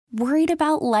Worried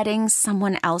about letting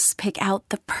someone else pick out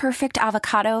the perfect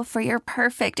avocado for your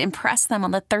perfect impress them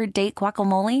on the third date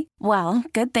guacamole? Well,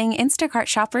 good thing Instacart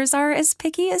shoppers are as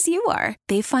picky as you are.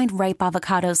 They find ripe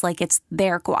avocados like it's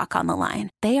their guac on the line.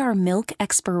 They are milk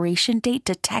expiration date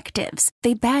detectives.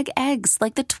 They bag eggs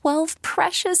like the 12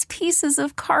 precious pieces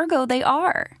of cargo they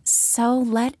are. So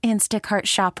let Instacart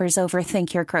shoppers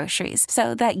overthink your groceries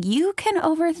so that you can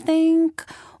overthink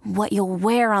what you'll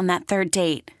wear on that third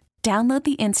date. Download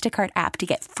the Instacart app to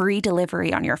get free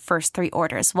delivery on your first 3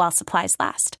 orders while supplies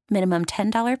last. Minimum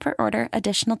 $10 per order.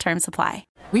 Additional terms apply.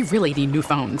 We really need new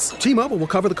phones. T-Mobile will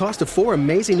cover the cost of 4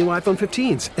 amazing new iPhone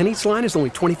 15s, and each line is only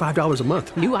 $25 a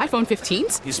month. New iPhone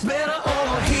 15s? It's better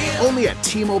over here. Only at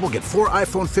T-Mobile, get 4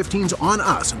 iPhone 15s on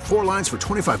us and 4 lines for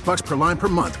 $25 per line per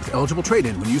month with eligible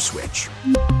trade-in when you switch.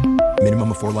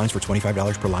 Minimum of 4 lines for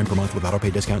 $25 per line per month with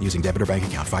autopay discount using debit or bank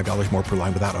account. $5 more per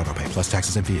line without autopay, plus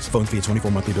taxes and fees. Phone fee at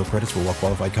 24 monthly bill credits for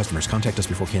well-qualified customers. Contact us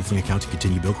before canceling account to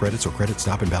continue bill credits or credit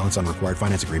stop and balance on required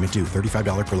finance agreement due.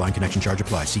 $35 per line connection charge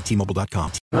applies. See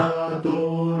T-Mobile.com.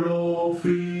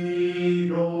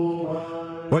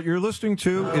 What you're listening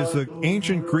to is the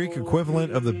ancient Greek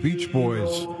equivalent of the Beach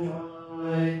Boys.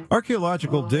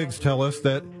 Archaeological digs tell us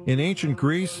that in ancient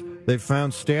Greece, they've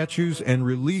found statues and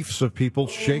reliefs of people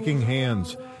shaking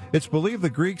hands. It's believed the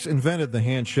Greeks invented the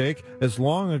handshake as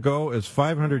long ago as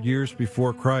 500 years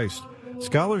before Christ.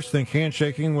 Scholars think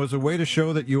handshaking was a way to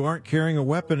show that you aren't carrying a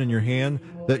weapon in your hand,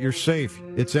 that you're safe,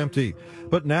 it's empty.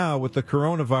 But now, with the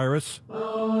coronavirus,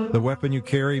 the weapon you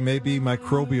carry may be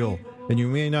microbial, and you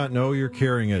may not know you're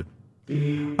carrying it.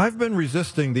 I've been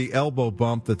resisting the elbow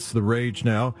bump that's the rage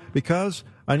now because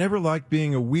I never liked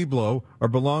being a weeblo or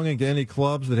belonging to any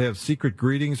clubs that have secret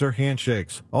greetings or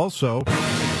handshakes. Also,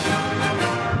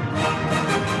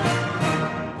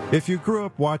 if you grew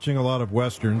up watching a lot of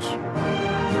Westerns,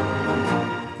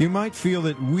 you might feel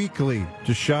it weakly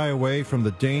to shy away from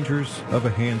the dangers of a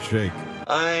handshake.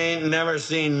 I ain't never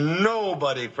seen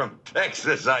nobody from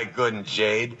Texas I couldn't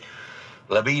shade.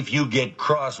 LaBeef, you get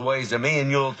crossways of me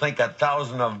and you'll think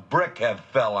 1,000 of brick have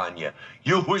fell on you.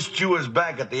 You wished you was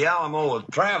back at the Alamo with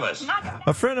Travis.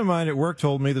 A friend of mine at work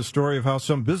told me the story of how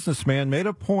some businessman made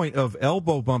a point of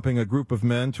elbow bumping a group of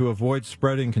men to avoid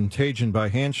spreading contagion by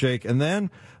handshake, and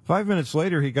then 5 minutes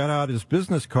later he got out his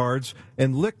business cards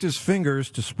and licked his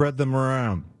fingers to spread them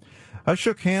around. I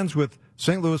shook hands with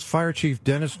St. Louis Fire Chief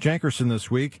Dennis Jankerson this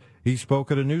week. He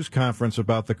spoke at a news conference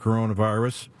about the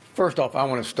coronavirus. First off, I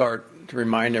want to start to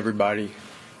remind everybody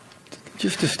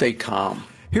just to stay calm.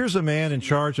 Here's a man in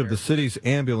charge of the city's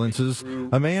ambulances,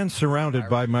 a man surrounded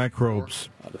by microbes.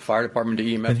 The fire department,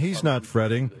 the EMS. And he's not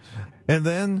fretting. And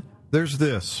then there's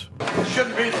this.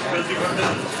 Shouldn't be this busy for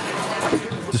business.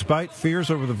 Despite fears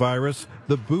over the virus,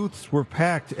 the booths were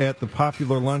packed at the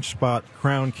popular lunch spot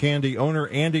Crown Candy. Owner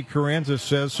Andy Carranza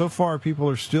says so far people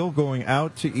are still going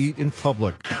out to eat in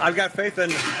public. I've got faith in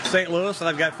St. Louis, and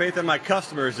I've got faith in my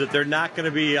customers that they're not going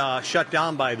to be shut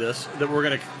down by this, that we're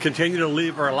going to continue to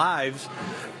live our lives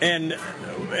and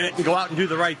go out and do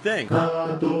the right thing.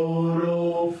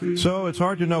 So it's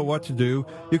hard to know what to do.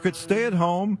 You could stay at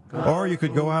home, or you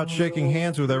could go out shaking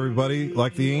hands with everybody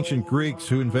like the ancient Greeks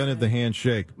who invented the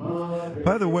handshake.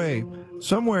 By the way,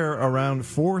 somewhere around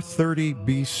 430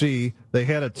 BC, they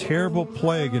had a terrible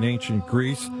plague in ancient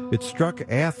Greece. It struck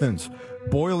Athens.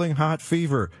 Boiling hot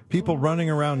fever, people running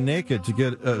around naked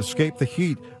to escape the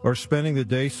heat or spending the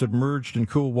day submerged in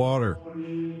cool water.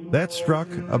 That struck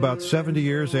about 70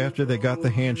 years after they got the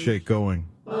handshake going.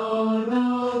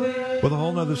 With a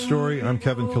whole nother story, I'm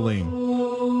Kevin Killeen.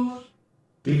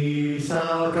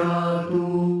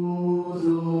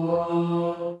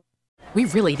 We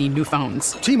really need new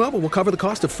phones. T-Mobile will cover the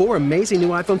cost of 4 amazing new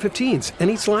iPhone 15s, and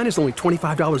each line is only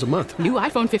 $25 a month. New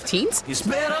iPhone 15s? It's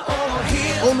better over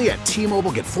here. Only at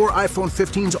T-Mobile, get 4 iPhone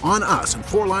 15s on us and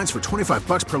 4 lines for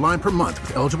 $25 per line per month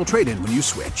with eligible trade-in when you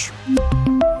switch.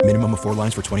 Minimum of 4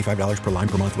 lines for $25 per line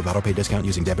per month with autopay discount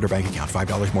using debit or bank account.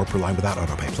 $5 more per line without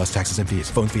autopay, plus taxes and fees.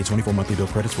 Phone fee at 24 monthly bill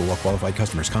credits for well-qualified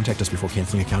customers. Contact us before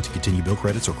canceling account to continue bill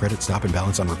credits or credit stop and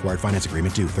balance on required finance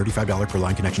agreement due. $35 per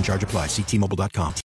line connection charge applies. See T-Mobile.com.